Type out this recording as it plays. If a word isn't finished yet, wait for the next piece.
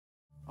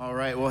All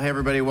right, well, hey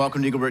everybody,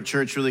 welcome to Eaglebrook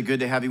Church. Really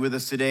good to have you with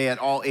us today at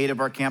all 8 of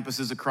our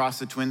campuses across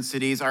the Twin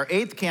Cities. Our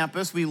 8th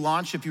campus, we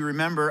launched, if you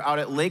remember, out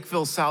at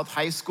Lakeville South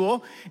High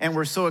School, and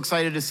we're so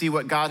excited to see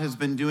what God has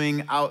been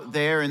doing out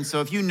there. And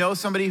so if you know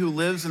somebody who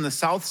lives in the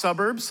south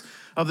suburbs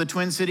of the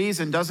Twin Cities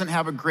and doesn't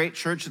have a great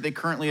church that they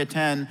currently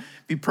attend,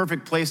 be a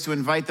perfect place to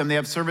invite them. They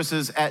have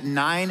services at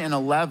 9 and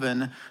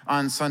 11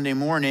 on Sunday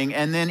morning.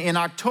 And then in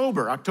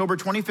October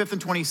 25th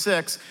and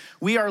 26th,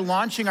 we are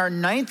launching our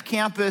 9th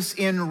campus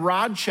in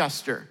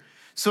Rochester.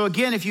 So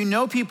again, if you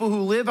know people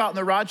who live out in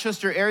the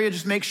Rochester area,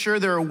 just make sure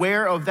they're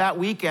aware of that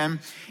weekend.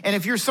 And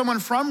if you're someone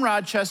from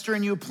Rochester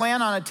and you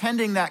plan on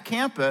attending that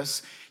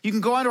campus, you can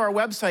go onto our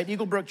website,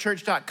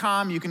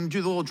 eaglebrookchurch.com. You can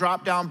do the little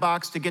drop-down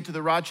box to get to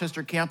the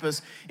Rochester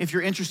campus if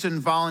you're interested in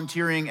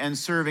volunteering and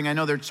serving. I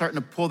know they're starting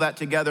to pull that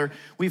together.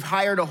 We've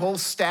hired a whole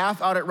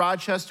staff out at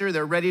Rochester.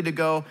 They're ready to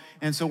go,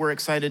 and so we're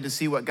excited to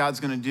see what God's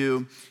gonna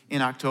do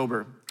in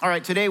October. All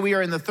right, today we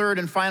are in the third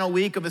and final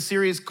week of a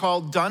series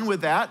called Done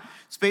With That.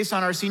 It's based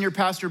on our senior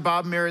pastor,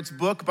 Bob Merritt's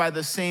book by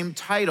the same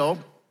title.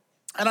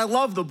 And I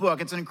love the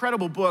book. It's an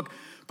incredible book,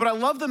 but I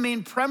love the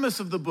main premise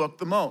of the book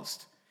the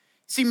most.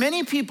 See,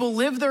 many people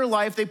live their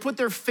life, they put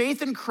their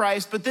faith in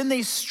Christ, but then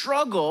they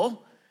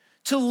struggle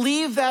to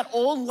leave that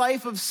old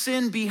life of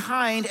sin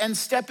behind and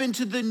step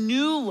into the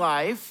new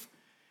life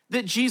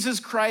that Jesus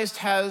Christ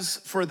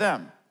has for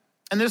them.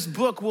 And this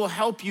book will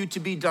help you to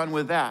be done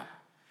with that.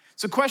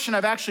 It's a question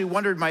I've actually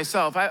wondered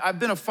myself. I've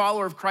been a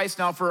follower of Christ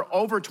now for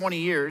over 20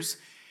 years,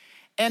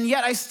 and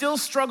yet I still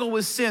struggle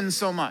with sin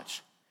so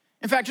much.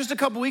 In fact, just a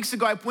couple weeks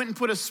ago, I went and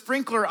put a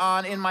sprinkler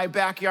on in my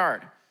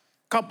backyard.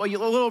 A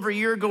little over a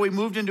year ago, we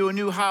moved into a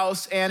new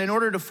house, and in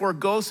order to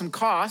forego some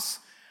costs,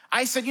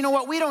 I said, you know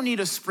what, we don't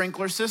need a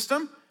sprinkler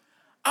system.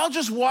 I'll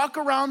just walk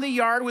around the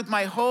yard with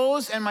my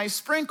hose and my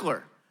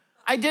sprinkler.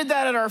 I did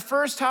that at our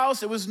first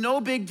house. It was no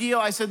big deal.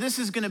 I said, this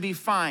is gonna be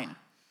fine.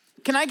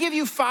 Can I give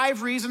you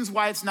 5 reasons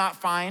why it's not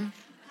fine?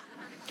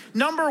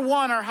 Number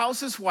 1, our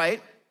house is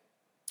white.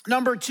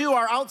 Number 2,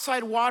 our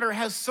outside water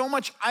has so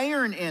much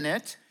iron in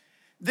it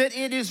that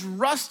it is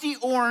rusty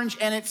orange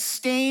and it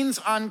stains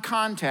on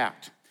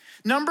contact.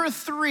 Number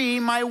 3,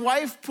 my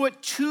wife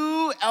put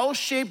 2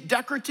 L-shaped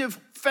decorative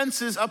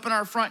fences up in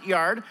our front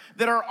yard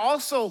that are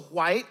also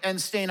white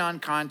and stain on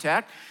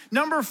contact.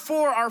 Number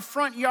 4, our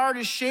front yard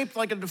is shaped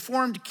like a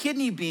deformed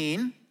kidney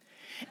bean.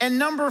 And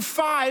number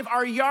 5,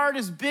 our yard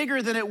is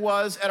bigger than it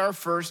was at our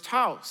first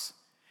house.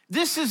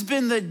 This has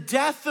been the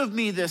death of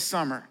me this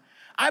summer.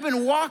 I've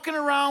been walking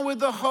around with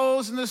the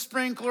hose and the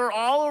sprinkler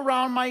all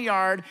around my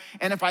yard,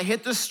 and if I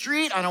hit the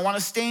street, I don't want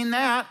to stain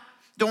that.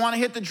 Don't want to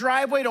hit the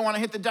driveway, don't want to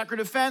hit the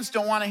decorative fence,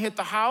 don't want to hit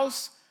the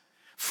house.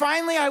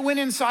 Finally, I went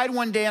inside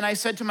one day and I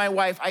said to my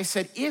wife, I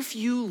said, if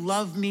you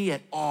love me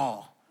at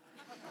all,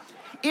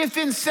 if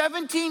in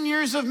 17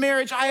 years of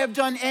marriage I have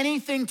done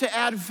anything to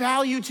add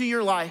value to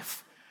your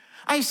life,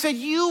 I said,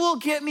 you will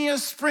get me a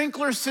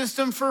sprinkler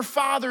system for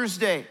Father's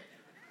Day.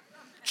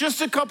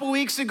 Just a couple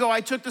weeks ago, I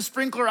took the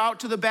sprinkler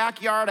out to the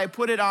backyard, I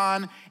put it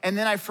on, and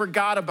then I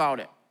forgot about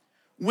it.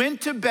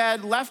 Went to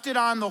bed, left it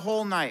on the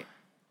whole night.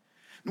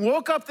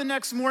 Woke up the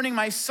next morning,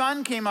 my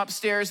son came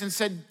upstairs and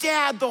said,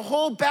 Dad, the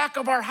whole back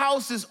of our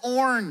house is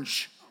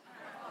orange.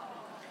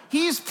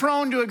 He's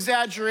prone to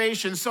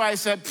exaggeration, so I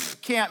said,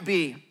 can't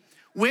be.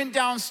 Went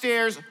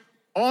downstairs,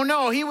 oh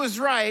no, he was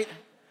right.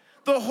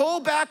 The whole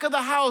back of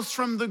the house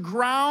from the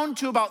ground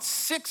to about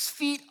 6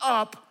 feet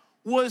up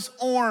was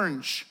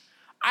orange.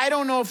 I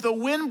don't know if the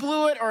wind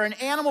blew it or an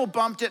animal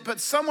bumped it, but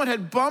someone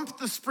had bumped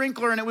the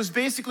sprinkler and it was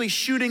basically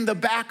shooting the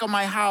back of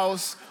my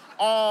house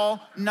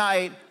all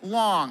night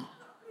long.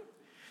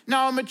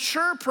 Now, a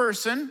mature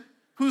person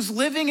who's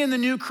living in the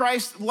new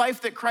Christ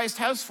life that Christ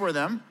has for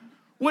them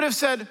would have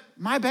said,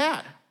 my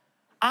bad.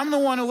 I'm the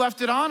one who left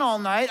it on all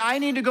night. I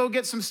need to go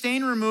get some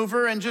stain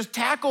remover and just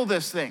tackle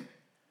this thing.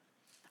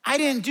 I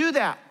didn't do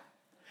that.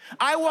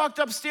 I walked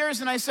upstairs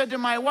and I said to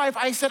my wife,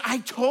 I said, I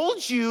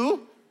told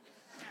you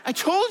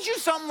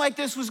something like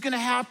this was gonna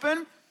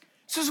happen.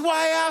 This is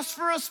why I asked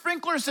for a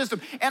sprinkler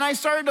system. And I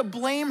started to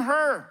blame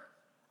her.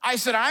 I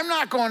said, I'm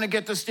not going to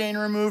get the stain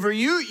remover.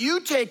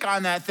 You take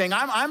on that thing.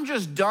 I'm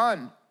just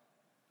done.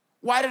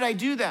 Why did I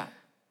do that?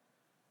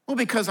 Well,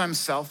 because I'm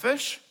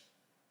selfish.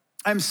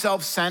 I'm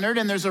self-centered,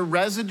 and there's a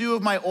residue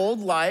of my old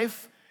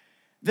life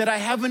that I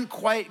haven't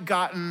quite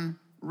gotten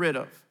rid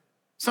of.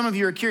 Some of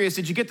you are curious,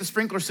 did you get the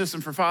sprinkler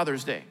system for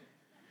Father's Day?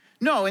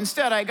 No,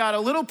 instead I got a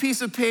little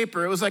piece of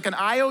paper. It was like an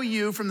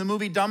IOU from the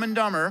movie Dumb and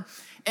Dumber.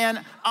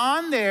 And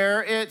on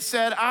there it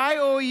said, I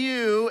owe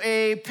you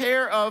a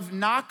pair of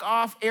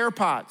knockoff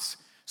AirPods.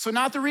 So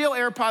not the real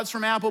AirPods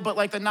from Apple, but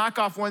like the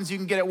knockoff ones you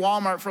can get at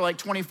Walmart for like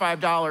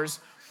 $25.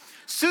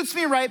 Suits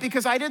me right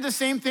because I did the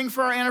same thing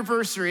for our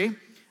anniversary.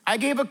 I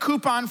gave a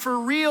coupon for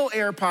real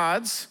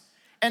AirPods,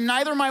 and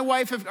neither my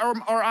wife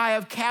or I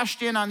have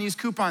cashed in on these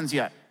coupons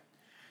yet.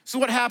 So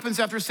what happens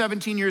after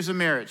 17 years of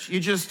marriage?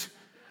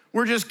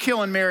 We're just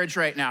killing marriage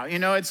right now. You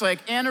know, it's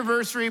like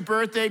anniversary,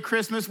 birthday,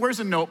 Christmas. Where's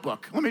a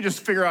notebook? Let me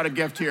just figure out a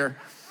gift here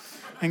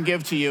and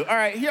give to you. All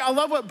right, here, I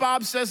love what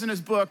Bob says in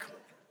his book.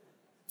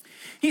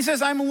 He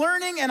says, I'm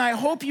learning, and I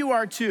hope you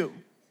are too,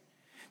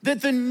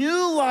 that the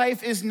new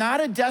life is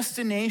not a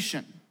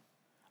destination,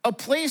 a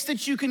place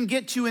that you can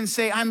get to and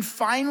say, I'm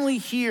finally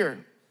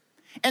here.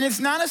 And it's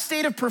not a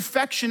state of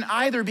perfection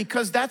either,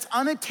 because that's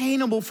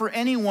unattainable for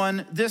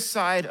anyone this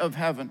side of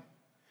heaven.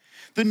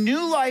 The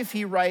new life,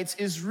 he writes,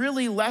 is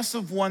really less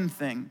of one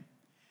thing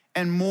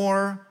and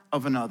more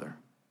of another.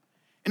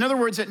 In other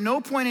words, at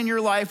no point in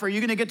your life are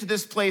you gonna get to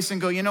this place and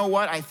go, you know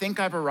what, I think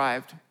I've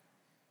arrived.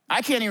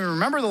 I can't even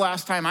remember the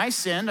last time I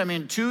sinned.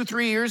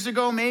 2-3 years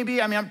ago,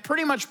 maybe. I'm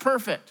pretty much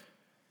perfect.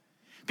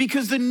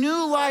 Because the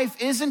new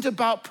life isn't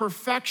about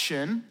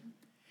perfection,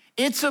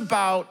 it's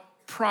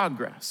about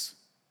progress.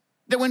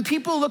 That when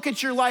people look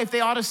at your life,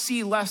 they ought to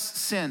see less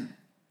sin.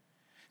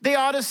 They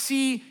ought to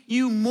see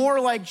you more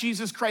like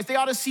Jesus Christ. They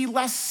ought to see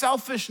less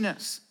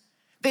selfishness.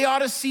 They ought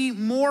to see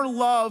more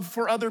love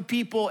for other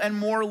people and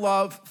more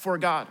love for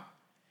God.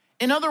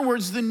 In other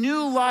words, the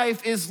new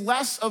life is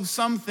less of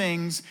some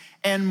things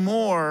and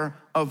more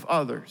of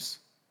others.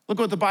 Look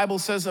what the Bible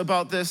says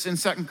about this in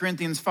 2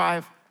 Corinthians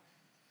 5.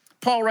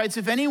 Paul writes,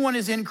 if anyone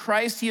is in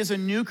Christ, he is a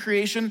new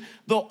creation.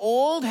 The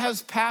old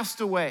has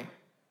passed away.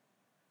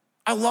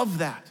 I love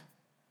that.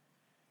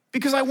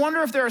 Because I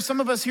wonder if there are some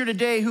of us here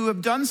today who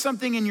have done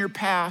something in your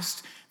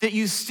past that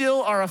you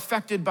still are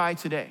affected by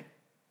today.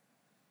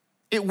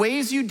 It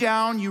weighs you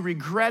down, you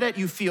regret it,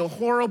 you feel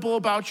horrible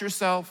about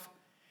yourself.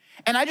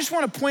 And I just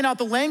want to point out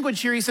the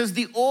language here. He says,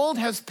 the old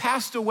has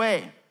passed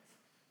away.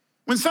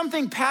 When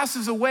something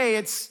passes away,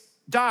 it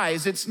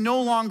dies. It's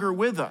no longer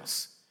with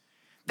us.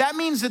 That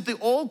means that the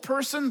old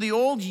person, the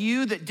old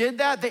you that did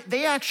that,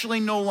 they actually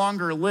no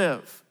longer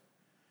live.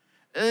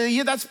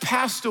 That's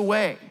passed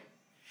away.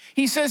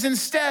 He says,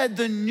 instead,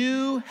 the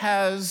new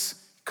has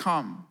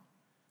come.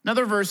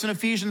 Another verse in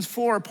Ephesians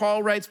 4,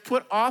 Paul writes,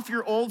 put off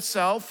your old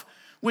self,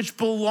 which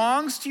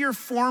belongs to your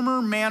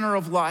former manner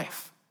of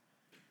life.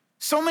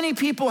 So many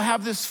people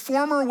have this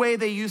former way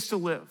they used to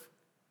live.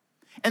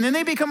 And then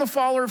they become a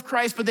follower of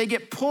Christ, but they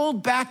get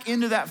pulled back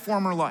into that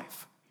former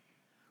life.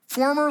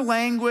 Former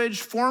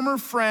language, former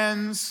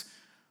friends,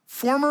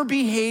 former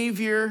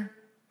behavior,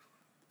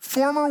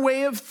 former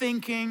way of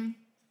thinking.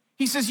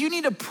 He says you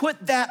need to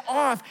put that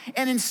off,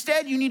 and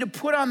instead you need to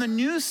put on the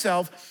new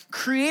self,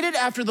 created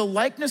after the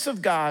likeness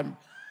of God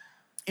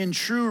in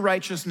true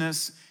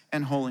righteousness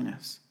and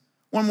holiness.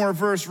 One more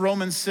verse,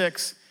 Romans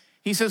 6.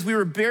 He says, we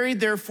were buried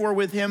therefore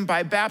with him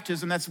by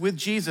baptism, that's with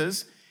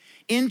Jesus,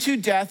 into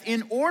death,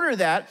 in order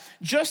that,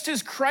 just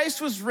as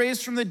Christ was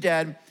raised from the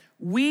dead,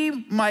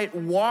 we might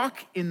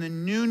walk in the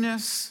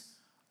newness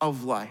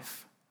of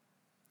life.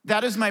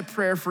 That is my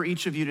prayer for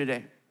each of you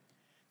today,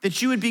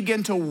 that you would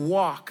begin to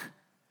walk,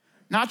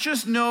 not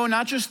just know,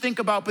 not just think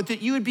about, but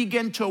that you would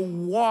begin to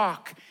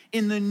walk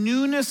in the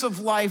newness of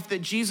life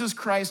that Jesus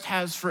Christ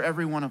has for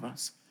every one of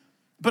us.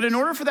 But in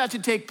order for that to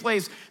take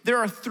place, there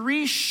are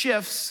 3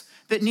 shifts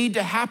that need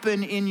to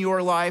happen in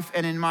your life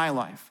and in my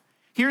life.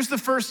 Here's the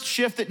first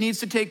shift that needs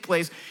to take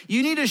place.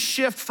 You need to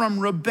shift from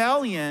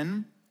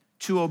rebellion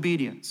to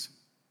obedience.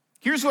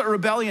 Here's what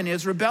rebellion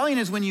is. Rebellion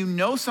is when you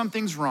know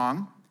something's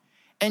wrong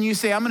and you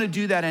say, I'm gonna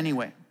do that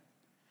anyway.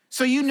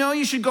 So you know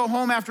you should go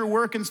home after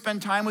work and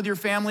spend time with your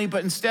family,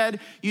 but instead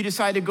you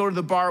decide to go to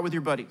the bar with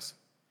your buddies.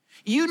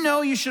 You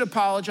know you should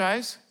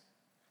apologize,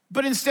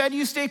 but instead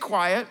you stay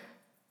quiet.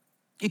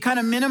 You kind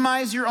of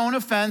minimize your own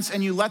offense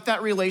and you let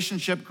that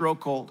relationship grow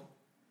cold.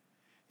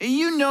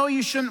 You know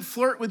you shouldn't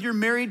flirt with your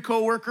married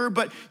coworker,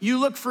 but you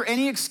look for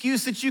any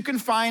excuse that you can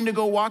find to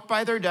go walk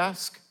by their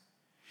desk.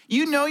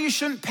 You know you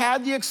shouldn't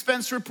pad the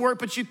expense report,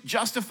 but you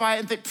justify it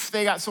and think,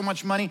 they got so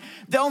much money,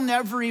 they'll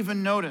never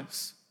even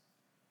notice.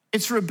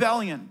 It's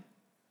rebellion.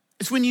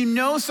 It's when you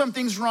know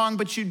something's wrong,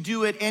 but you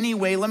do it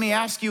anyway. Let me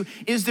ask you,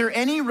 is there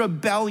any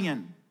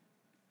rebellion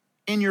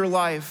in your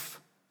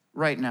life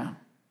right now?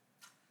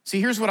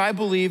 See, here's what I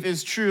believe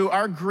is true.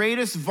 Our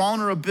greatest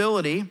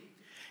vulnerability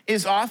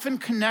is often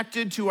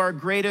connected to our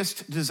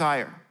greatest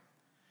desire.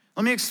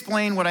 Let me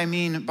explain what I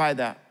mean by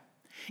that.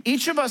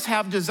 Each of us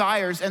have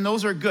desires, and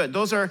those are good.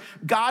 Those are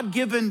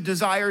God-given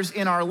desires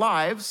in our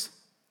lives.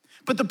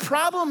 But the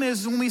problem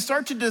is when we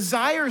start to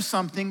desire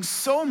something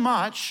so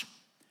much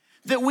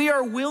that we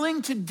are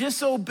willing to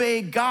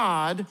disobey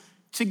God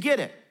to get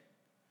it.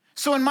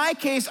 So in my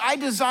case, I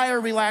desire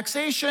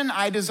relaxation.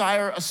 I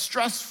desire a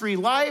stress-free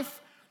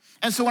life.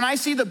 And so when I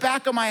see the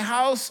back of my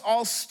house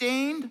all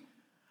stained,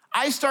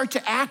 I start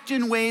to act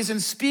in ways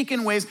and speak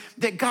in ways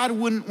that God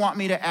wouldn't want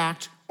me to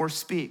act or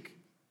speak.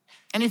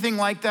 Anything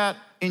like that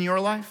in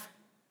your life?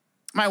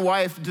 My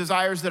wife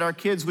desires that our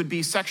kids would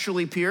be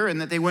sexually pure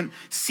and that they wouldn't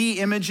see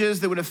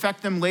images that would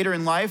affect them later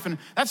in life, and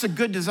that's a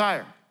good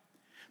desire.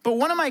 But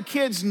one of my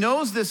kids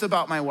knows this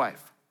about my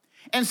wife.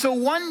 And so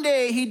one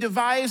day he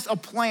devised a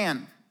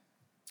plan.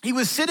 He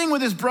was sitting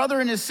with his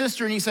brother and his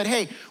sister and he said,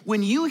 hey,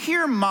 when you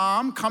hear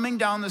mom coming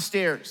down the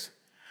stairs,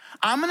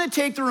 I'm gonna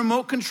take the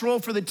remote control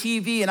for the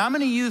TV and I'm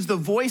gonna use the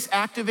voice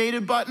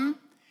activated button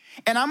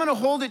and I'm gonna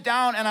hold it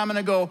down and I'm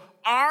gonna go,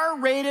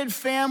 R-rated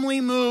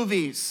family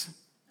movies.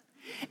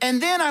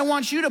 And then I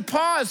want you to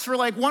pause for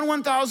like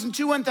 1,000,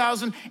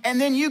 2,000, and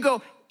then you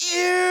go,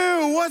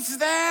 ew, what's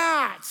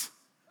that?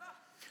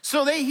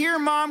 So they hear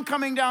mom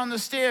coming down the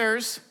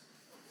stairs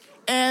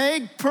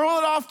and they pull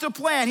it off to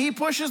plan. He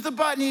pushes the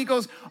button, he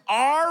goes,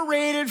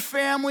 R-rated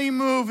family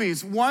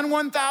movies.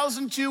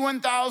 1,000,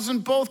 1,000,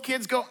 both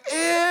kids go,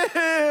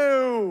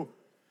 ew.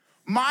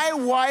 My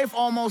wife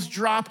almost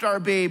dropped our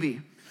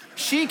baby.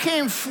 She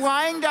came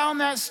flying down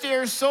that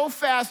stairs so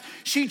fast,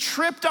 she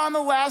tripped on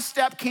the last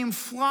step, came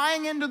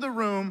flying into the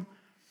room.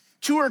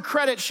 To her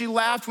credit, she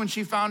laughed when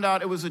she found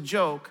out it was a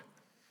joke.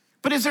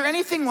 But is there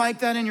anything like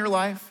that in your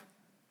life?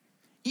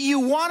 You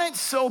want it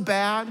so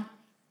bad,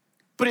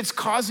 but it's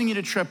causing you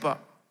to trip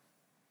up.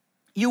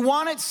 You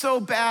want it so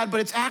bad, but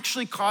it's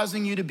actually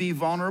causing you to be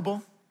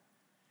vulnerable.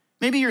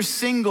 Maybe you're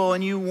single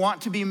and you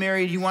want to be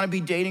married, you want to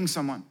be dating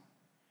someone,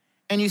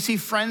 and you see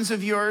friends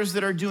of yours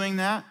that are doing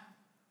that.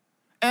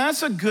 And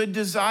that's a good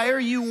desire.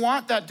 You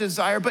want that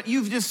desire, but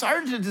you've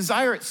decided to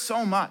desire it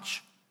so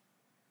much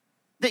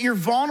that you're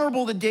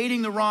vulnerable to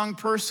dating the wrong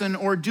person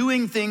or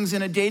doing things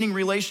in a dating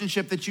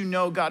relationship that you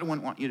know God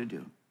wouldn't want you to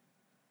do.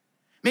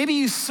 Maybe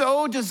you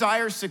so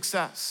desire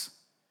success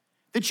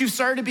that you've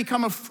started to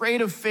become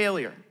afraid of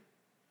failure.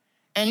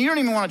 And you don't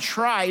even want to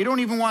try. You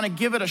don't even want to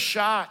give it a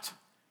shot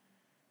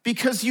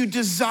because you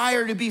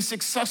desire to be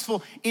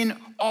successful in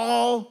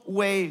all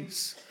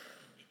ways.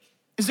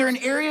 Is there an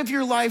area of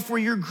your life where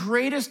your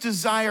greatest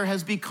desire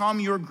has become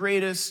your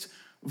greatest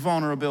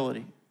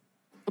vulnerability?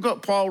 Look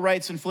what Paul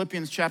writes in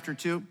Philippians chapter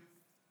 2.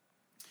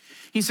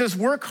 He says,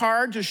 work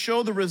hard to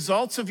show the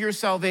results of your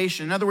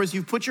salvation. In other words,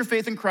 you've put your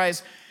faith in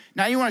Christ.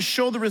 Now you want to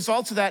show the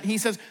results of that. He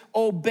says,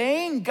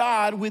 obeying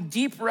God with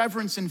deep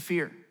reverence and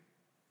fear.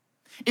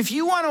 If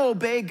you want to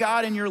obey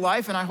God in your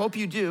life, and I hope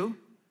you do,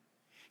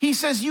 he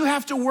says you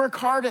have to work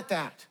hard at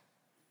that.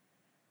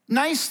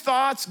 Nice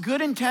thoughts,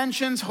 good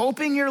intentions,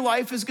 hoping your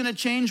life is going to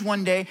change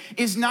one day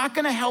is not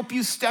going to help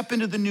you step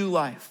into the new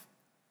life.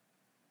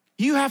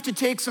 You have to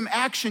take some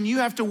action. You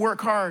have to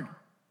work hard.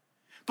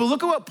 But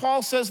look at what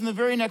Paul says in the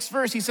very next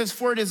verse. He says,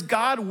 for it is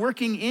God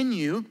working in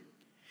you,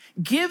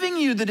 giving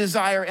you the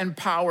desire and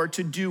power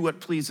to do what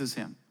pleases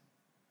him.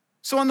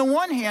 So on the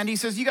one hand, he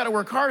says, you got to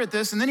work hard at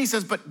this. And then he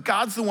says, but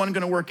God's the one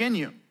going to work in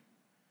you.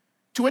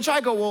 To which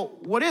I go, well,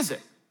 what is it?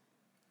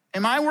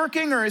 Am I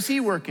working or is he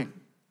working?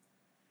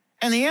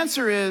 And the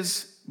answer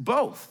is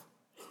both.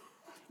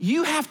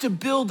 You have to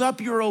build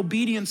up your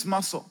obedience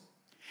muscle.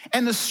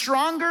 And the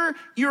stronger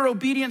your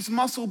obedience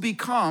muscle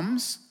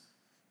becomes,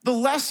 the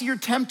less you're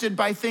tempted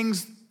by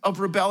things of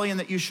rebellion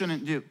that you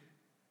shouldn't do.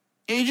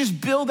 And you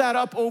just build that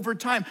up over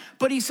time.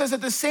 But he says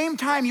at the same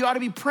time, you ought to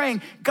be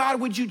praying,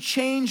 God, would you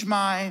change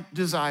my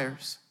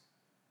desires?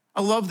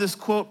 I love this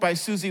quote by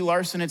Susie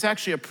Larson. It's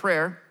actually a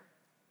prayer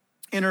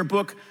in her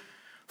book,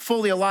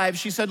 Fully Alive.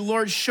 She said,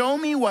 Lord, show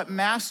me what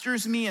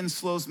masters me and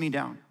slows me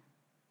down.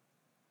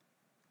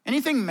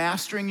 Anything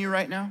mastering you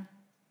right now?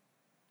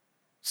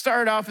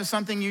 Started off as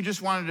something you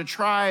just wanted to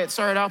try. It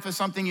started off as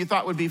something you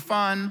thought would be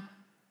fun.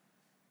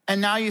 And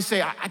now you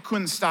say, I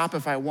couldn't stop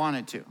if I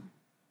wanted to.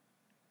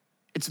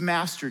 It's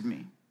mastered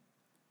me.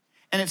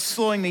 And it's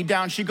slowing me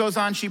down. She goes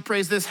on, she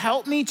prays this,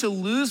 help me to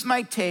lose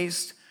my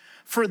taste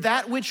for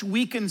that which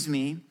weakens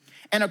me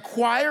and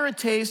acquire a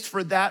taste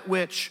for that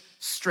which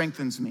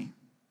strengthens me.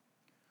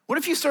 What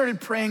if you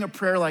started praying a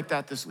prayer like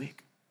that this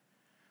week?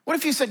 What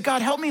if you said,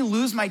 God, help me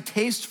lose my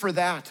taste for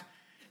that?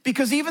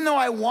 Because even though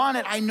I want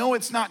it, I know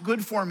it's not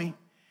good for me.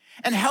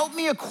 And help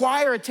me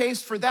acquire a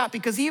taste for that,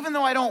 because even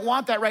though I don't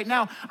want that right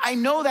now, I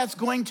know that's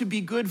going to be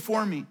good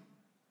for me.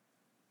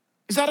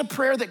 Is that a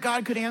prayer that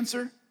God could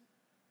answer?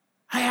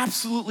 I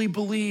absolutely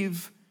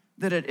believe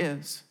that it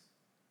is.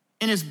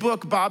 In his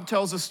book, Bob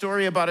tells a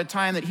story about a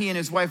time that he and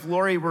his wife,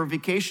 Lori, were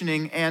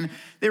vacationing, and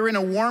they were in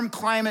a warm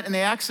climate, and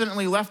they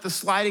accidentally left the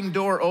sliding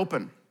door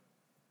open.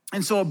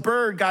 And so a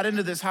bird got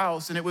into this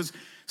house, and it was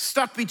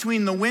stuck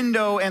between the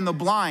window and the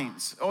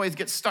blinds. Always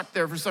gets stuck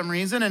there for some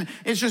reason, and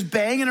it's just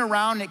banging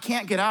around, and it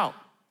can't get out.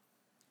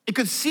 It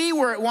could see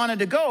where it wanted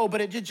to go,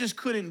 but it just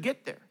couldn't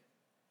get there.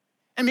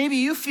 And maybe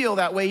you feel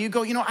that way. You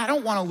go, I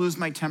don't want to lose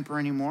my temper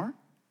anymore.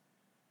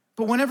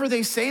 But whenever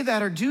they say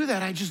that or do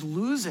that, I just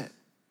lose it.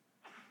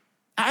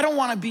 I don't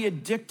want to be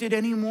addicted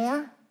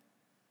anymore.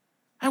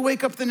 I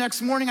wake up the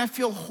next morning, I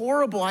feel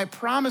horrible. I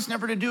promise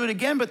never to do it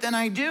again, but then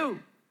I do.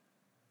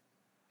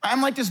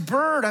 I'm like this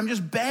bird, I'm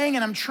just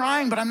banging, I'm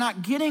trying, but I'm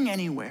not getting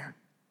anywhere.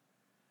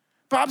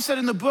 Bob said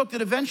in the book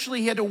that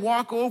eventually he had to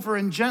walk over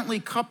and gently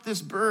cup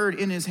this bird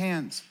in his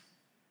hands.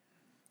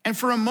 And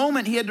for a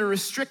moment, he had to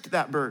restrict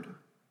that bird.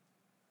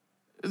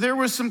 There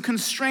were some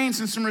constraints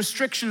and some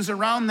restrictions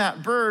around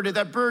that bird.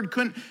 That bird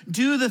couldn't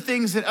do the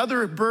things that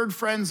other bird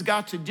friends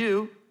got to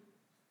do.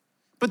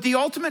 But the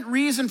ultimate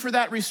reason for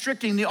that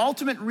restricting, the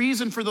ultimate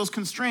reason for those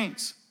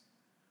constraints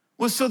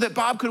was so that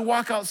Bob could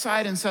walk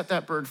outside and set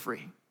that bird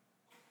free.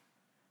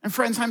 And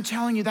friends, I'm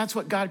telling you, that's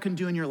what God can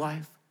do in your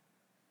life.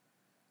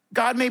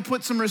 God may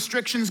put some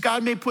restrictions,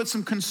 God may put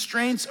some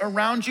constraints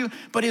around you,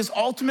 but his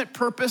ultimate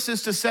purpose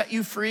is to set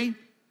you free.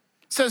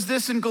 It says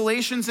this in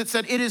Galatians, it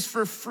said, it is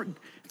for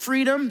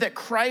freedom that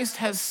Christ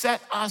has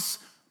set us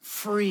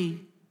free.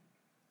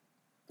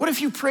 What if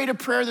you prayed a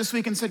prayer this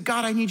week and said,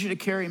 God, I need you to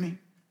carry me.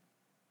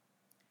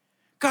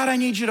 God, I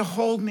need you to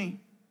hold me.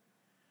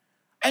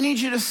 I need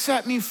you to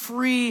set me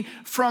free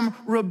from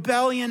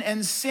rebellion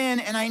and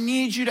sin, and I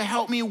need you to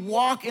help me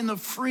walk in the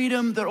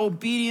freedom that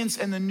obedience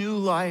and the new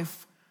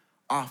life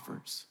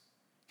offers.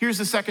 Here's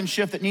the second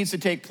shift that needs to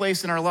take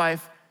place in our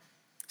life: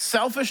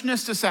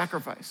 selfishness to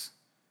sacrifice.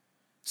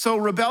 So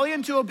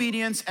rebellion to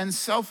obedience and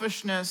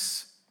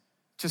selfishness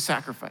to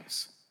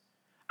sacrifice.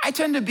 I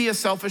tend to be a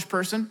selfish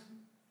person.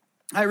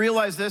 I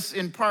realized this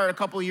in part a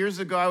couple of years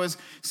ago. I was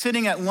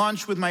sitting at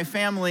lunch with my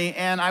family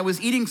and I was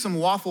eating some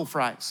waffle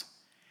fries.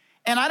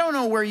 And I don't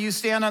know where you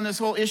stand on this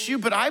whole issue,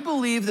 but I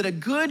believe that a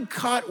good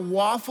cut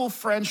waffle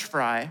French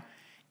fry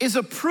is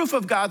a proof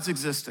of God's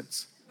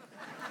existence.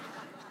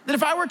 That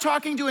if I were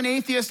talking to an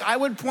atheist, I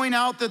would point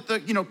out that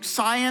the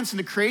science and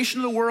the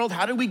creation of the world,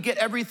 how did we get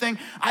everything?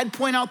 I'd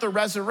point out the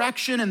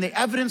resurrection and the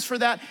evidence for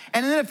that.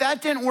 And then if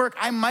that didn't work,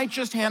 I might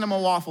just hand them a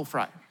waffle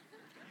fry.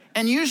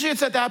 And usually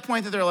it's at that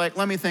point that they're like,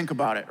 let me think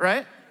about it,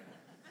 right?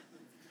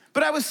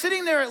 But I was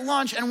sitting there at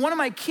lunch and one of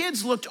my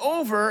kids looked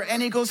over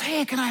and he goes,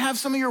 hey, can I have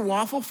some of your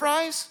waffle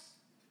fries?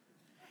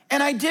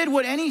 And I did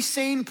what any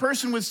sane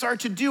person would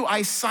start to do.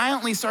 I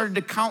silently started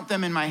to count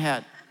them in my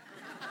head.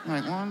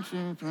 Like 1,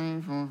 2,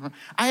 3, 4, 5.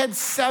 I had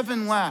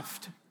 7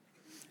 left.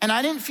 And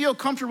I didn't feel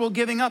comfortable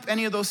giving up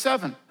any of those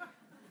 7.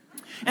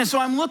 And so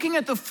I'm looking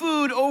at the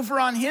food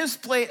over on his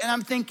plate and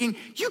I'm thinking,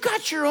 you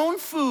got your own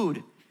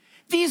food.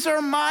 These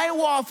are my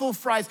waffle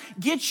fries.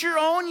 Get your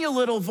own, you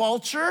little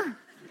vulture.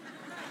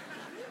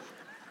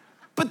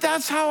 But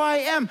that's how I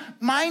am.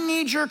 My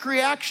knee-jerk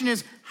reaction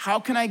is, how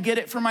can I get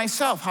it for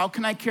myself? How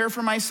can I care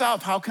for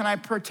myself? How can I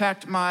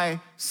protect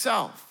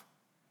myself?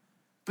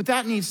 But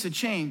that needs to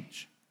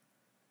change.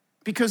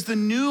 Because the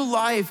new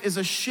life is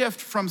a shift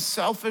from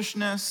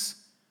selfishness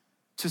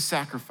to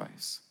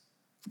sacrifice.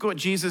 Look at what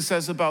Jesus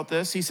says about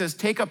this. He says,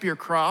 take up your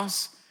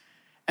cross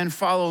and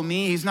follow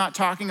me. He's not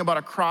talking about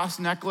a cross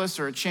necklace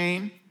or a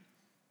chain.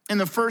 In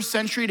the first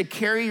century, to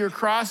carry your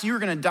cross, you were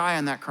gonna die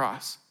on that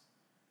cross.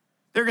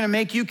 They're gonna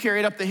make you carry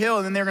it up the hill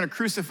and then they're gonna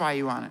crucify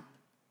you on it.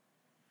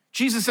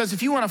 Jesus says,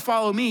 if you wanna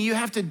follow me, you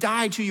have to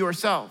die to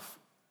yourself.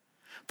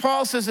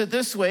 Paul says it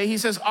this way. He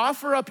says,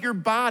 offer up your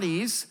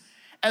bodies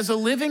as a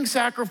living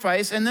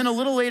sacrifice. And then a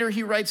little later,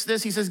 he writes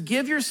this. He says,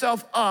 give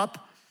yourself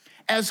up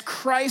as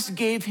Christ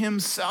gave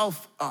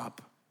himself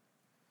up.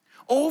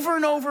 Over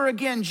and over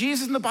again,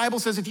 Jesus in the Bible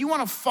says, if you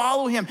wanna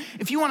follow him,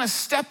 if you wanna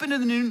step into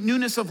the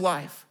newness of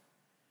life,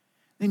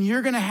 then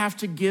you're gonna have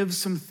to give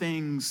some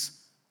things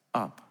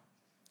up.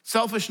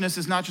 Selfishness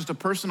is not just a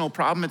personal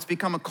problem, it's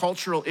become a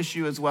cultural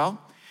issue as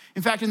well.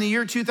 In fact, in the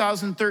year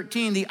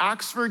 2013, the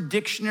Oxford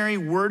Dictionary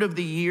Word of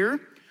the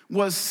Year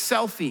was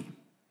selfie.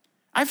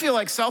 I feel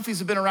like selfies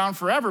have been around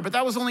forever, but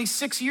that was only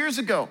 6 years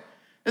ago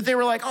that they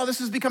were like, oh, this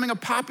is becoming a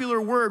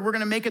popular word. We're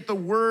gonna make it the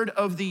word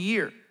of the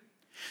year.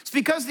 It's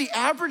because the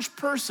average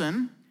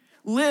person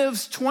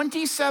lives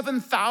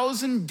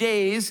 27,000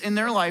 days in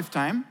their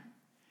lifetime,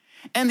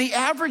 and the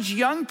average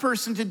young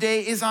person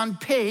today is on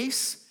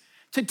pace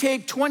to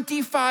take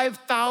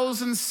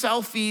 25,000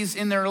 selfies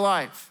in their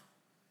life.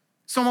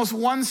 It's almost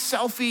 1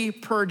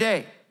 selfie per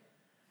day.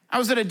 I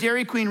was at a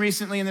Dairy Queen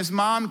recently, and this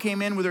mom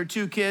came in with her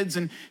 2 kids,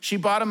 and she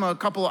bought them a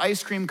couple of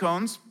ice cream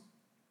cones.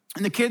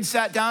 And the kids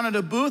sat down at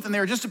a booth, and they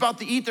were just about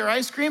to eat their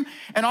ice cream,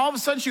 and all of a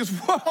sudden she goes,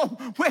 whoa,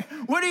 wait,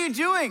 what are you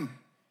doing?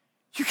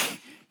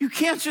 You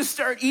can't just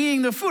start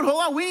eating the food.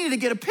 Hold on, we need to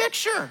get a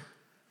picture.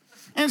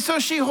 And so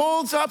she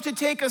holds up to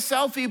take a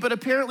selfie, but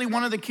apparently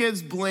one of the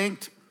kids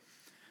blinked.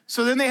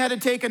 So then they had to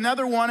take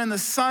another one, and the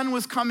sun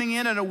was coming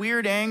in at a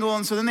weird angle,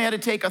 and so then they had to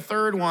take a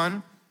third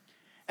one.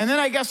 And then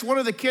I guess one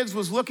of the kids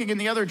was looking in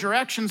the other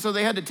direction, so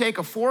they had to take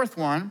a 4th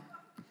one.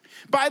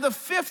 By the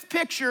 5th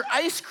picture,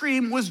 ice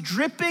cream was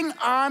dripping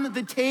on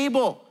the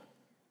table.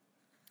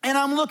 And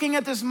I'm looking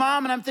at this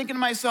mom, and I'm thinking to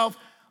myself,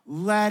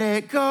 let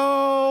it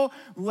go,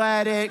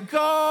 let it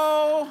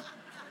go.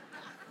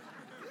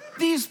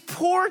 These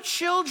poor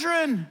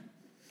children.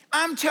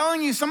 I'm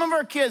telling you, some of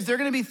our kids, they're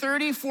gonna be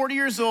 30, 40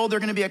 years old.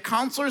 They're gonna be at a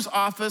counselor's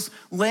office,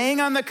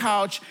 laying on the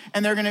couch,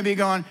 and they're gonna be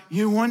going,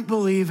 you wouldn't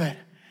believe it.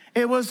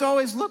 It was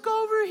always, look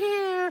over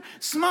here,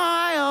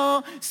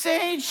 smile,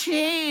 say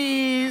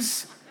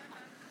cheese.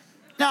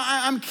 Now,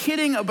 I'm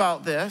kidding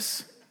about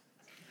this,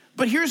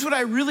 but here's what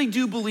I really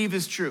do believe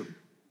is true.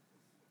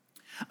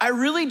 I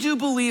really do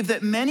believe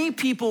that many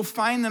people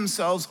find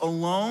themselves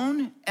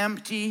alone,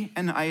 empty,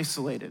 and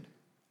isolated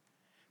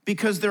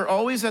because they're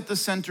always at the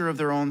center of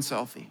their own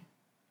selfie.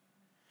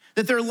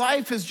 That their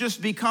life has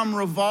just become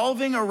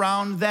revolving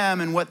around them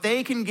and what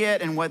they can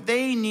get and what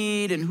they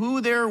need and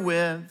who they're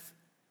with.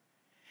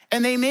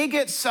 And they may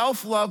get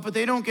self-love, but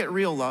they don't get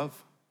real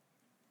love.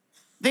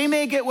 They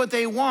may get what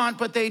they want,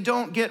 but they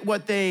don't get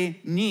what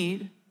they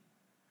need.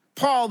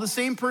 Paul, the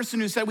same person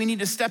who said we need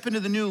to step into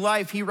the new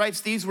life, he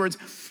writes these words.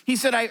 He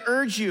said, I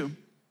urge you,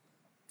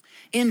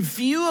 in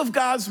view of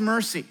God's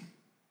mercy,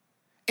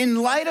 in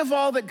light of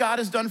all that God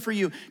has done for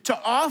you, to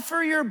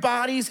offer your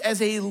bodies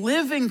as a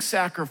living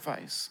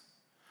sacrifice,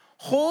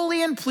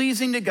 holy and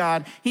pleasing to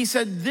God. He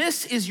said,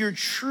 this is your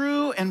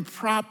true and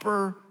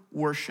proper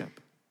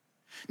worship.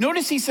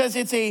 Notice he says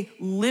it's a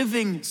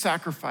living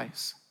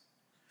sacrifice.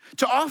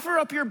 To offer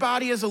up your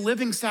body as a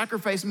living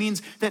sacrifice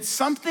means that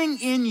something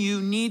in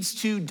you needs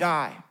to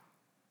die.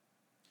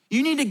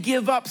 You need to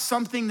give up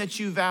something that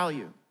you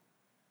value.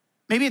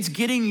 Maybe it's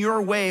getting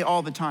your way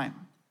all the time.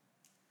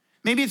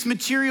 Maybe it's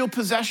material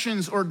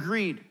possessions or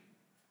greed.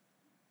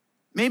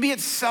 Maybe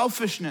it's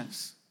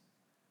selfishness.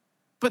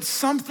 But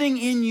something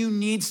in you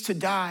needs to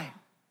die.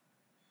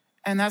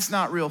 And that's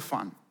not real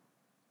fun.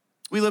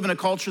 We live in a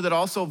culture that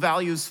also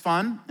values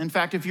fun. In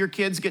fact, if your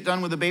kids get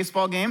done with a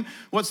baseball game,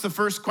 what's the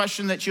first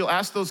question that you'll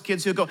ask those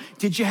kids who go,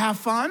 did you have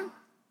fun?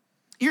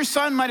 Your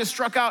son might have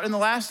struck out in the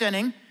last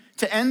inning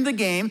to end the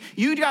game.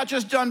 You got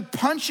just done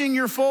punching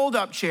your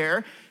fold-up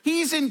chair.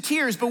 He's in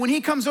tears, but when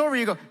he comes over,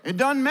 you go, it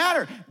doesn't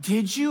matter.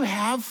 Did you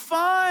have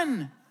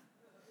fun?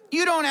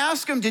 You don't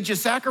ask him, did you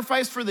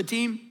sacrifice for the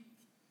team?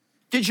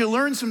 Did you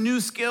learn some new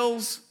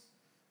skills?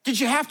 Did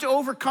you have to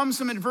overcome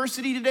some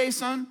adversity today,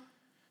 son?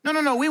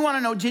 No. We want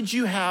to know, did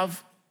you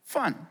have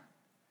fun?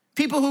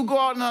 People who go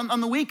out on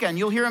the weekend,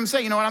 you'll hear them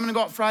say, you know what, I'm going to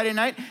go out Friday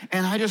night,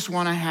 and I just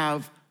want to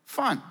have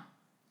fun.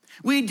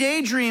 We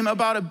daydream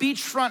about a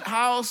beachfront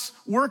house,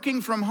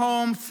 working from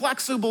home,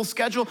 flexible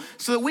schedule,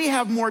 so that we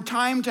have more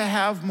time to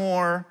have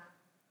more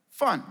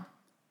fun.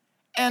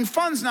 And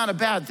fun's not a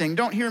bad thing.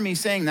 Don't hear me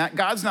saying that.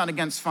 God's not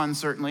against fun,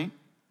 certainly.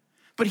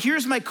 But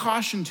here's my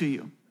caution to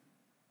you.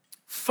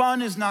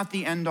 Fun is not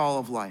the end all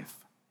of life.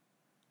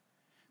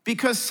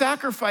 Because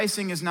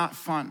sacrificing is not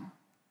fun.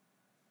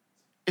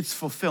 It's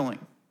fulfilling.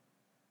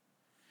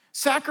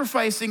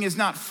 Sacrificing is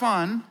not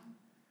fun,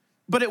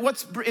 but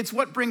it's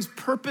what brings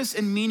purpose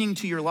and meaning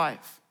to your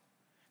life.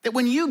 That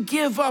when you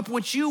give up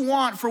what you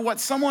want for what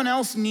someone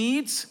else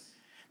needs,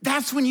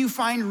 that's when you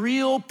find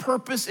real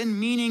purpose and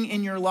meaning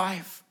in your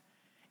life.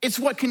 It's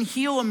what can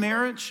heal a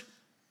marriage.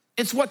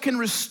 It's what can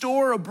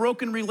restore a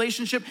broken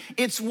relationship.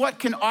 It's what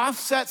can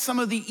offset some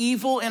of the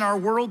evil in our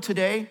world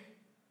today.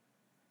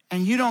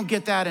 And you don't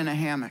get that in a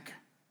hammock.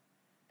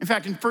 In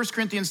fact, in 1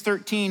 Corinthians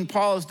 13,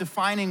 Paul is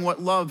defining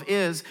what love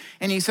is,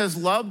 and he says,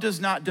 love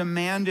does not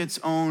demand its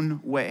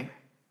own way.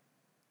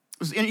 I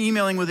was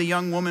emailing with a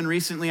young woman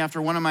recently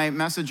after one of my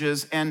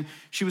messages, and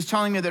she was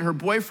telling me that her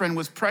boyfriend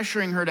was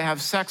pressuring her to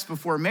have sex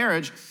before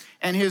marriage,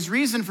 and his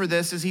reason for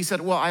this is he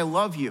said, well, I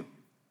love you.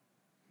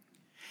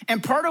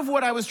 And part of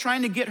what I was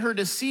trying to get her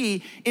to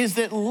see is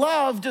that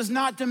love does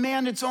not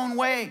demand its own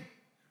way.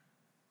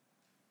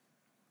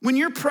 When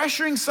you're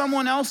pressuring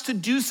someone else to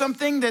do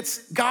something that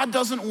God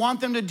doesn't want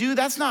them to do,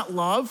 that's not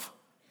love.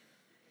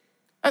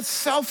 That's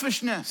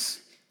selfishness.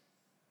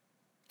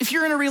 If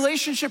you're in a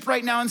relationship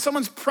right now and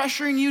someone's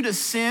pressuring you to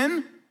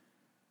sin,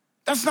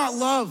 that's not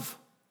love.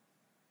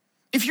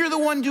 If you're the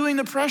one doing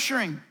the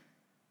pressuring,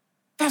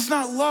 that's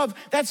not love.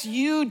 That's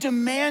you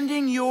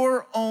demanding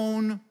your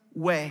own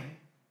way.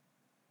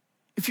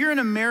 If you're in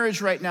a marriage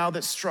right now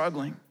that's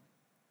struggling,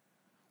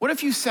 what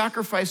if you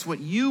sacrificed what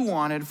you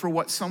wanted for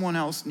what someone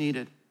else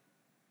needed?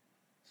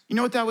 You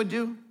know what that would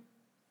do?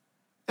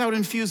 That would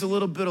infuse a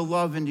little bit of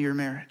love into your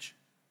marriage.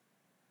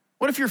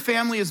 What if your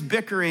family is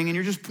bickering and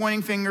you're just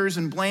pointing fingers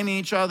and blaming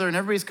each other and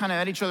everybody's kind of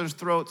at each other's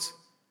throats?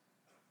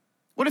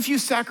 What if you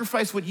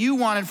sacrificed what you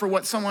wanted for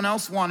what someone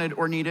else wanted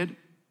or needed?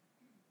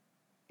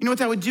 You know what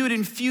that would do? It'd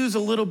infuse a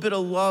little bit of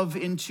love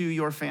into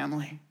your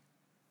family.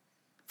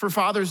 For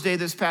Father's Day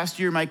this past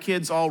year, my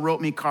kids all wrote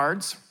me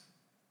cards.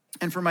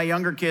 And for my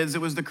younger kids,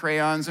 it was the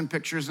crayons and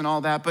pictures and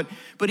all that.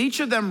 But each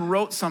of them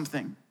wrote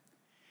something.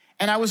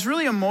 And I was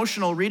really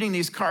emotional reading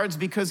these cards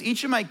because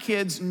each of my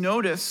kids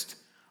noticed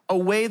a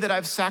way that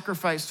I've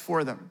sacrificed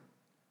for them.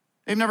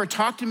 They've never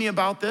talked to me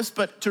about this,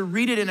 but to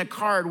read it in a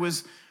card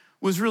was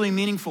really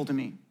meaningful to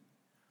me.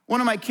 One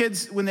of my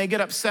kids, when they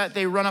get upset,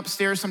 they run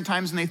upstairs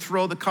sometimes and they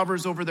throw the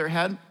covers over their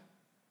head.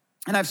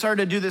 And I've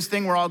started to do this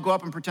thing where I'll go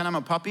up and pretend I'm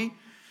a puppy.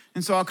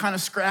 And so I'll kind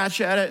of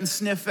scratch at it and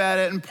sniff at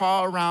it and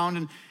paw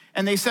around.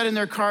 And they said in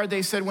their card,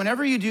 they said,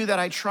 whenever you do that,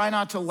 I try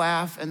not to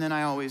laugh, and then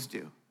I always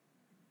do.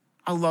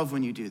 I love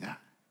when you do that.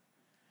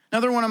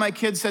 Another one of my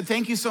kids said,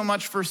 thank you so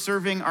much for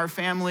serving our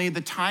family.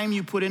 The time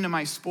you put into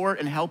my sport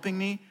and helping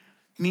me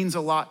means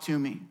a lot to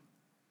me.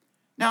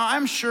 Now,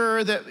 I'm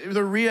sure that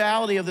the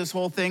reality of this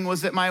whole thing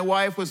was that my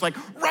wife was like,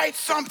 write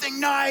something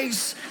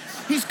nice.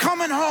 He's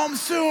coming home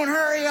soon,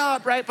 hurry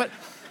up, right? But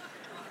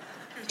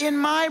in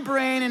my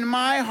brain, in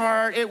my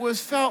heart,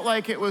 felt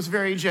like it was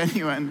very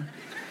genuine.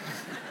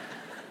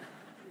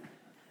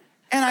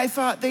 And I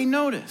thought, they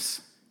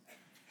notice.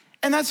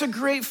 And that's a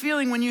great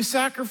feeling when you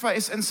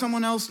sacrifice and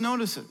someone else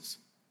notices.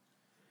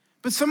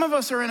 But some of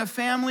us are in a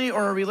family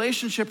or a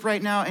relationship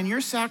right now and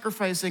you're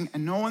sacrificing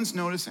and no one's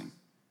noticing.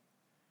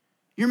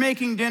 You're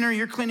making dinner,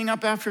 you're cleaning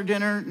up after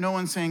dinner, no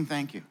one's saying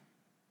thank you.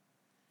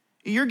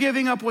 You're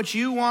giving up what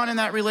you want in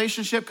that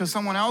relationship because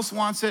someone else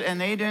wants it and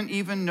they didn't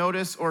even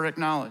notice or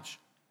acknowledge.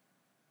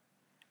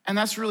 And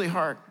that's really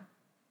hard.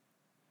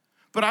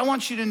 But I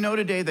want you to know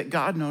today that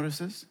God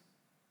notices.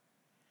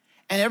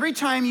 And every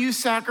time you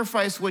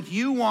sacrifice what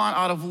you want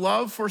out of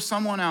love for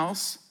someone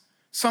else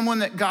someone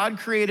that God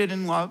created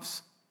and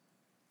loves.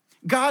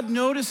 God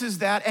notices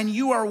that, and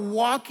you are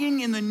walking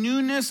in the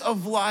newness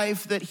of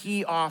life that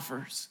he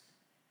offers.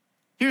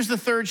 Here's the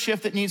third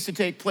shift that needs to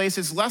take place.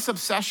 It's less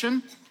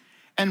obsession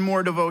and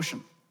more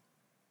devotion.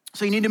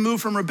 So you need to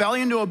move from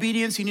rebellion to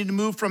obedience. You need to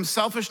move from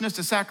selfishness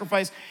to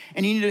sacrifice,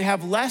 and you need to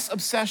have less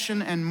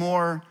obsession and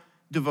more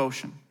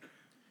devotion.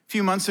 A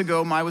few months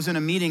ago, I was in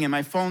a meeting and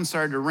my phone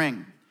started to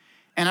ring.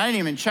 And I didn't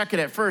even check it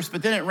at first,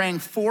 but then it rang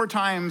 4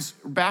 times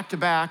back to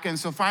back. And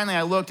so finally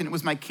I looked and it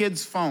was my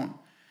kid's phone.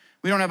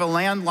 We don't have a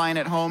landline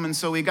at home, and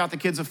so we got the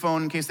kids a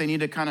phone in case they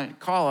need to kind of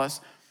call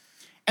us.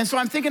 And so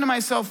I'm thinking to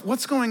myself,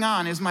 what's going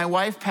on? Is my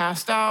wife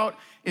passed out?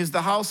 Is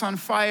the house on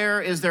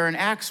fire? Is there an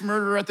axe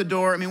murderer at the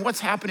door? I mean,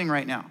 what's happening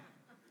right now?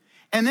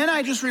 And then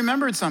I just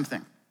remembered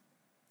something.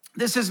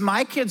 This is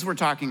my kids we're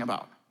talking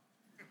about.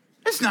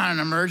 It's not an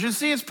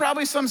emergency. It's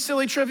probably some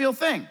silly, trivial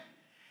thing.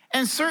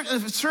 And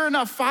sure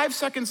enough, 5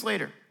 seconds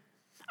later,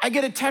 I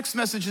get a text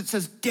message that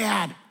says,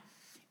 Dad,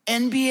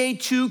 NBA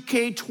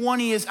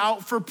 2K20 is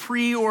out for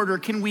pre-order.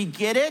 Can we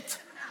get it?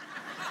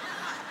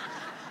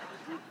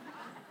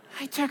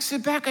 I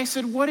texted back. I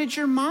said, what did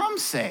your mom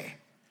say?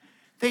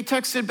 They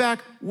texted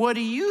back, what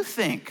do you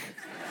think?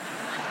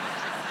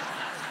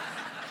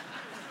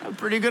 A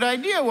pretty good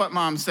idea what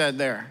mom said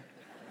there.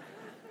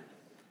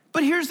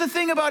 But here's the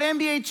thing about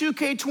NBA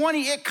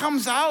 2K20. It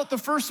comes out the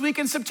first week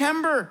in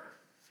September.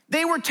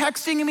 They were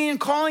texting me and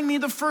calling me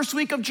the first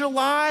week of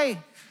July.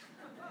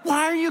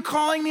 Why are you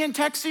calling me and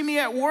texting me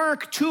at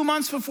work 2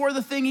 months before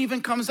the thing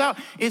even comes out?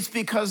 It's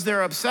because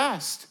they're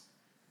obsessed.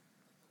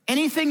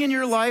 Anything in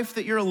your life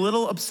that you're a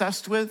little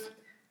obsessed with?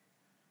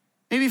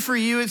 Maybe for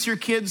you, it's your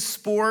kids'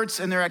 sports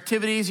and their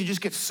activities. You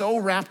just get so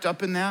wrapped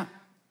up in that.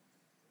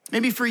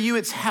 Maybe for you,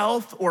 it's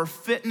health or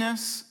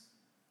fitness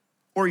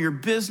or your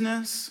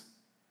business.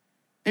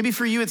 Maybe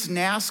for you, it's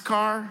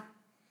NASCAR.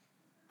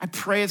 I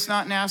pray it's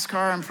not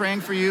NASCAR. I'm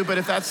praying for you, but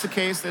if that's the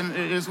case, then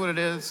it is what it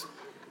is.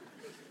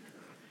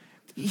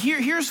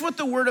 Here's what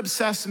the word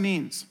obsess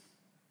means.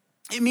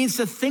 It means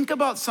to think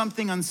about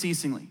something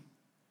unceasingly.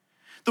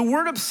 The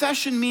word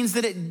obsession means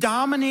that it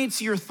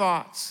dominates your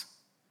thoughts.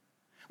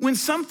 When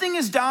something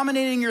is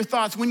dominating your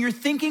thoughts, when you're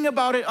thinking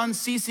about it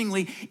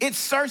unceasingly, it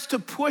starts to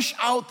push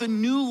out the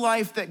new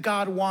life that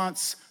God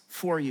wants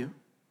for you.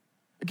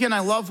 Again, I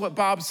love what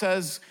Bob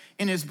says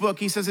in his book.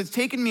 He says, it's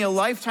taken me a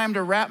lifetime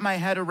to wrap my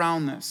head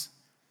around this.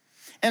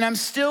 And I'm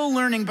still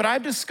learning, but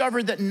I've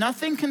discovered that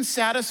nothing can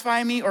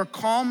satisfy me or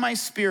calm my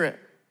spirit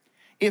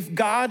if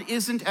God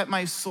isn't at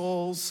my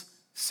soul's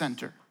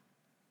center.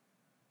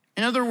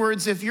 In other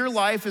words, if your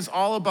life is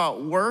all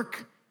about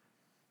work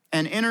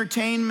and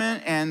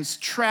entertainment and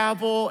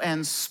travel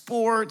and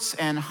sports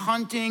and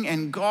hunting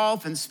and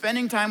golf and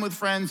spending time with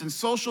friends and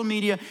social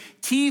media,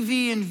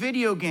 TV and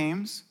video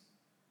games,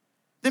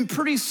 then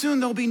pretty soon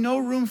there'll be no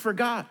room for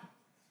God.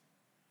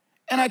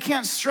 And I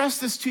can't stress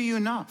this to you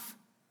enough.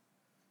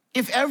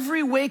 If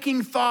every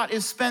waking thought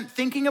is spent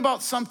thinking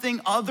about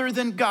something other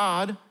than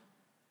God,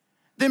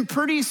 then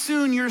pretty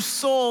soon your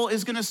soul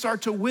is gonna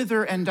start to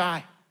wither and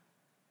die.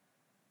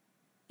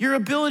 Your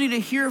ability to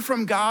hear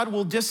from God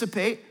will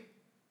dissipate.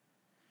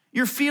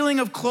 Your feeling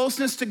of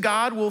closeness to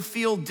God will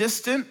feel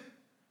distant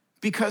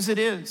because it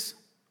is.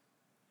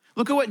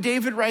 Look at what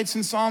David writes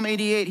in Psalm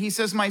 88. He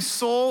says, my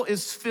soul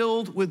is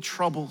filled with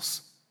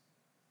troubles.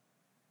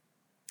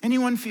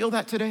 Anyone feel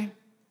that today?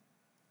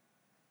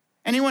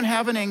 Anyone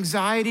have an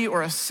anxiety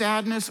or a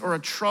sadness or a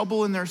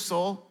trouble in their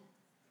soul?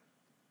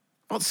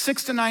 About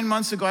 6 to 9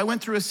 months ago, I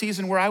went through a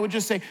season where I would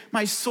just say,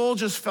 my soul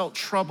just felt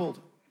troubled.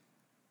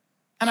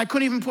 And I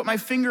couldn't even put my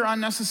finger on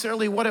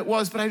necessarily what it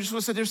was, but I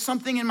just said, there's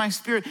something in my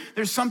spirit,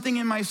 there's something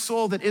in my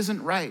soul that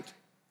isn't right.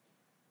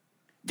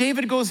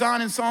 David goes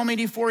on in Psalm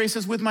 84, he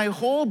says, with my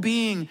whole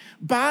being,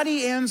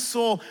 body and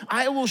soul,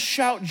 I will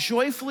shout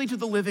joyfully to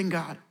the living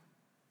God.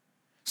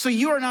 So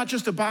you are not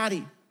just a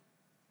body.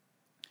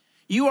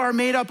 You are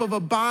made up of a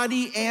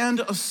body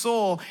and a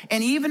soul.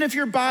 And even if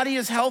your body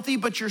is healthy,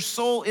 but your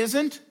soul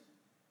isn't,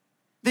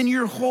 then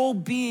your whole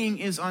being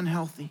is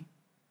unhealthy.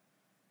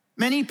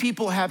 Many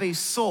people have a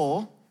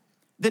soul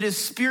that is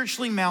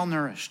spiritually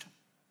malnourished.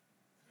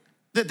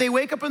 That they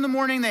wake up in the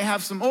morning, they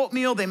have some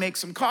oatmeal, they make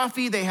some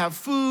coffee, they have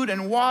food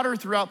and water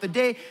throughout the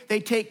day. They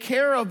take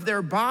care of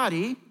their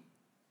body.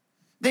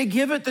 They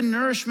give it the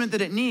nourishment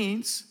that it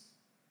needs.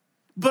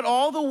 But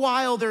all the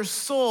while, their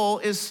soul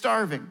is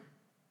starving.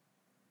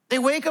 They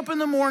wake up in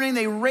the morning,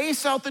 they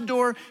race out the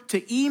door to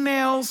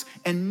emails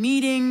and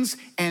meetings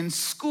and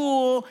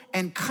school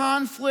and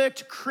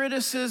conflict,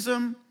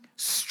 criticism,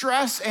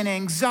 stress and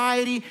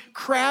anxiety,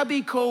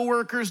 crabby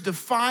coworkers,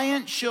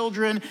 defiant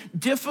children,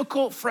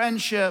 difficult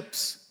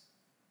friendships,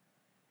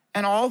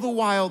 and all the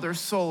while their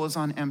soul is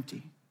on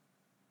empty.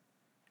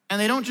 And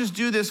they don't just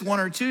do this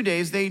 1 or 2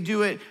 days, they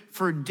do it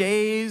for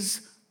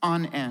days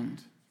on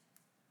end.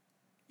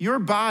 Your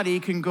body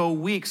can go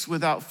weeks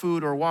without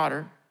food or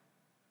water.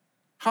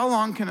 How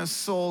long can a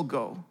soul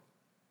go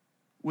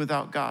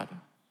without God?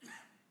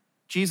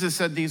 Jesus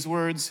said these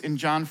words in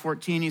John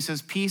 14. He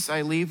says, peace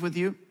I leave with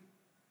you.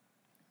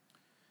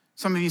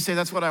 Some of you say,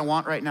 that's what I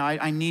want right now.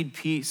 I need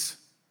peace.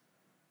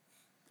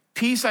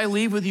 Peace I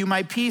leave with you,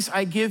 my peace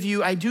I give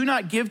you. I do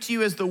not give to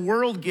you as the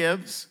world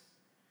gives.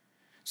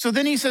 So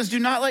then he says, do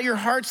not let your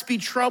hearts be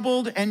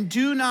troubled and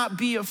do not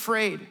be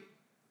afraid.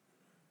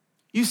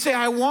 You say,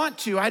 I want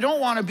to. I don't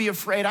want to be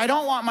afraid. I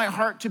don't want my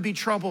heart to be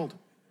troubled.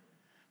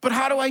 But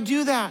how do I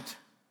do that?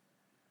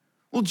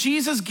 Well,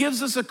 Jesus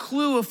gives us a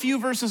clue a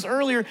few verses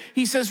earlier.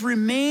 He says,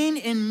 remain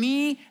in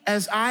me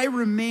as I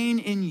remain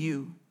in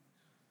you.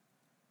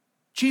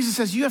 Jesus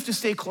says, you have to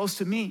stay close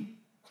to me.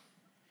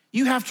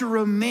 You have to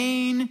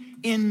remain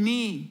in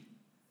me.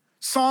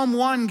 Psalm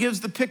 1 gives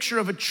the picture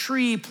of a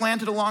tree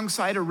planted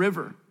alongside a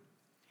river.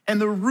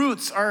 And the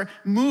roots are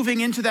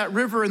moving into that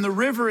river, and the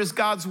river is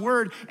God's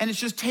word, and it's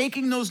just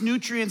taking those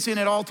nutrients in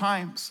at all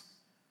times.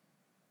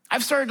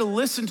 I've started to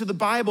listen to the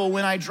Bible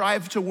when I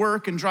drive to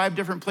work and drive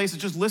different places,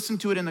 just listen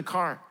to it in the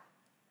car.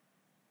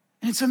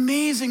 And it's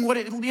amazing what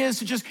it is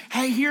to just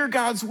hear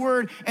God's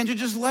word and to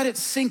just let it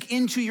sink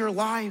into your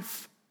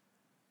life.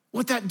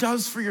 What that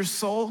does for your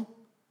soul.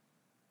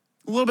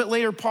 A little bit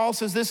later, Paul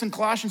says this in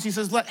Colossians. He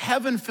says, let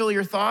heaven fill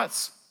your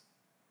thoughts.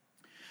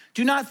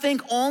 Do not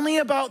think only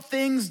about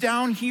things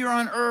down here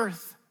on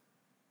earth.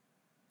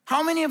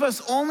 How many of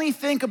us only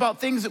think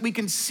about things that we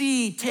can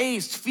see,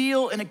 taste,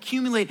 feel, and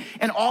accumulate,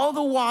 and all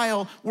the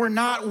while we're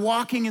not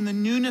walking in the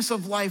newness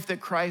of life that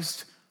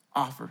Christ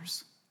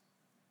offers?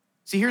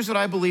 See, here's what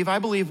I believe. I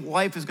believe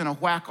life is gonna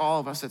whack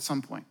all of us at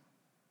some point.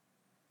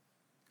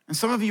 And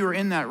some of you are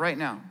in that right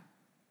now,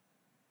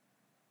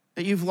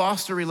 that you've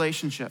lost a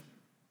relationship.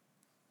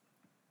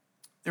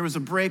 There was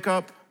a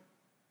breakup,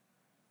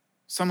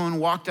 someone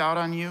walked out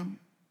on you,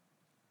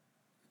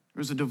 there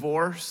was a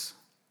divorce.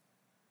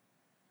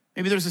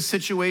 Maybe there's a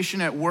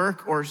situation at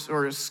work or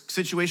a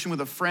situation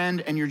with a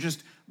friend and you're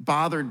just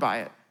bothered by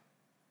it.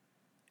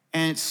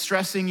 And it's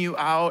stressing you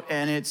out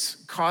and it's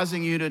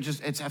causing you to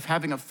it's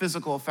having a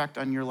physical effect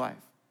on your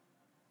life.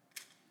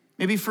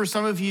 Maybe for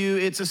some of you,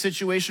 it's a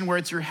situation where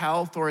it's your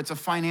health or it's a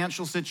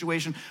financial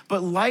situation,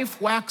 but life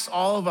whacks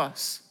all of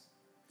us.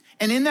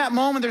 And in that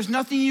moment, there's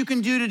nothing you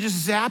can do to just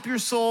zap your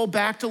soul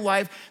back to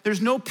life.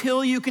 There's no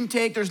pill you can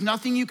take. There's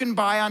nothing you can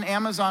buy on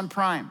Amazon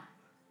Prime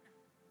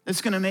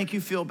that's gonna make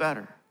you feel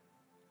better.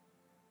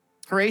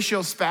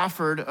 Horatio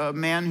Spafford, a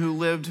man who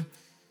lived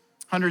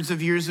hundreds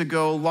of years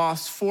ago,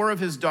 lost 4 of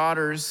his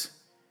daughters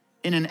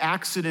in an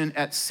accident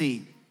at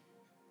sea.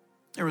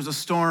 There was a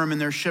storm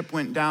and their ship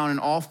went down and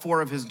all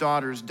 4 of his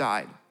daughters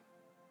died.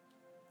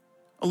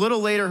 A little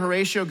later,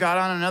 Horatio got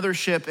on another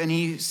ship and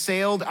he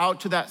sailed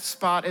out to that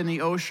spot in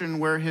the ocean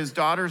where his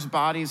daughters'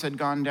 bodies had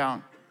gone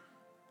down.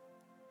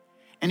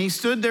 And he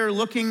stood there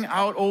looking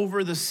out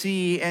over the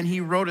sea and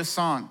he wrote a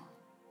song.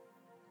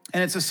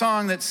 And it's a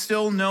song that's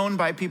still known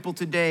by people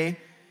today.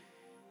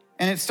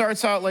 And it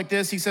starts out like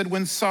this. He said,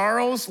 when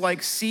sorrows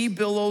like sea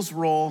billows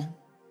roll,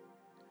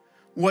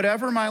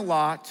 whatever my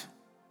lot,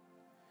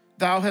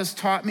 thou hast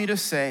taught me to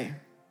say,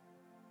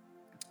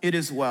 it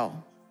is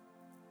well.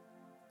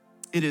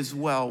 It is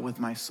well with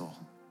my soul.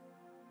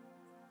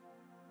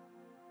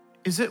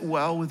 Is it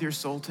well with your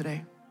soul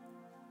today?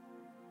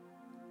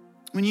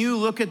 When you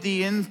look at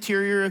the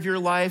interior of your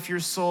life, your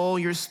soul,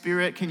 your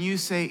spirit, can you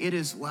say, it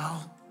is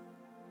well?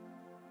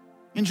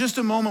 In just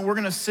a moment, we're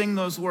gonna sing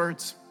those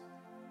words.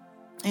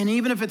 And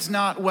even if it's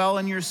not well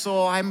in your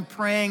soul, I'm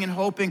praying and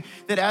hoping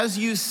that as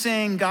you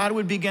sing, God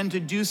would begin to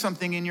do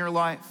something in your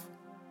life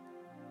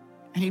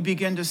and he'd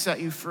begin to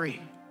set you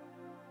free.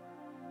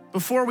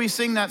 Before we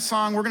sing that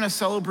song, we're gonna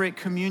celebrate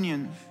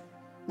communion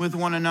with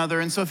one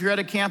another. And so if you're at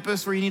a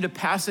campus where you need to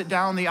pass it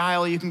down the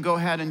aisle, you can go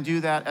ahead and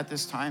do that at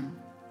this time.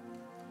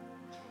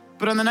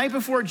 But on the night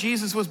before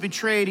Jesus was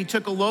betrayed, he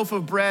took a loaf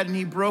of bread and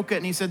he broke it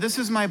and he said, this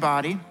is my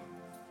body,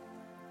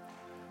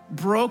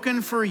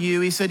 broken for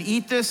you. He said,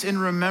 eat this in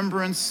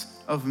remembrance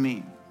of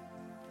me.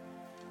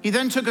 He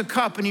then took a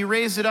cup and he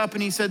raised it up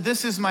and he said,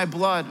 this is my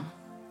blood,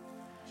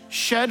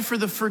 shed for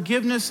the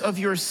forgiveness of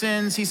your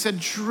sins. He said,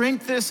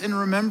 drink this in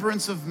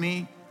remembrance of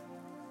me.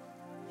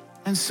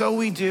 And so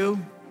we do.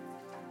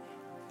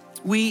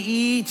 We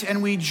eat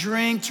and we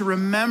drink to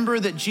remember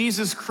that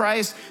Jesus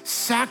Christ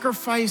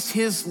sacrificed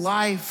his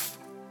life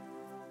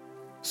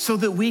so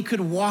that we could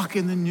walk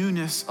in the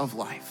newness of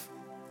life.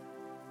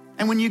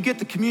 And when you get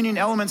the communion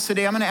elements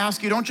today, I'm gonna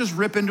ask you, don't just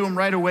rip into them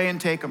right away and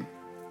take them.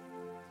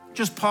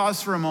 Just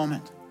pause for a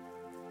moment.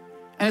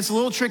 And it's a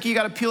little tricky, you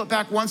gotta peel it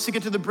back once to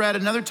get to the bread,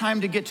 another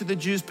time to get to the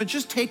juice, but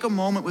just take a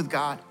moment with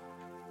God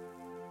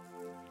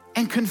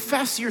and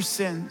confess your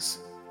sins.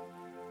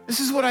 This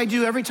is what I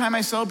do every time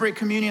I celebrate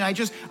communion.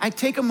 I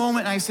take a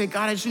moment and I say,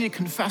 God, I just need to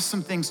confess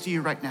some things to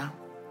you right now.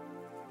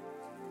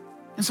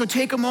 And so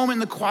take a moment in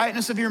the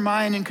quietness of your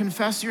mind and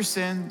confess your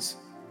sins.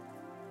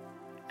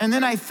 And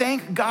then I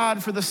thank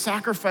God for the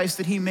sacrifice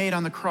that he made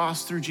on the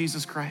cross through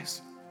Jesus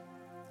Christ.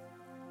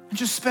 And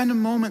just spend a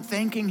moment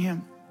thanking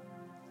him.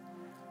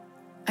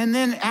 And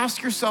then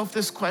ask yourself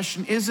this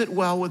question, is it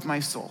well with my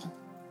soul?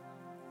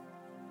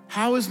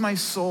 How is my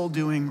soul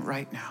doing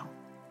right now?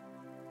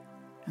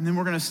 And then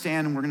we're gonna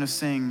stand and we're gonna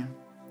sing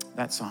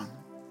that song.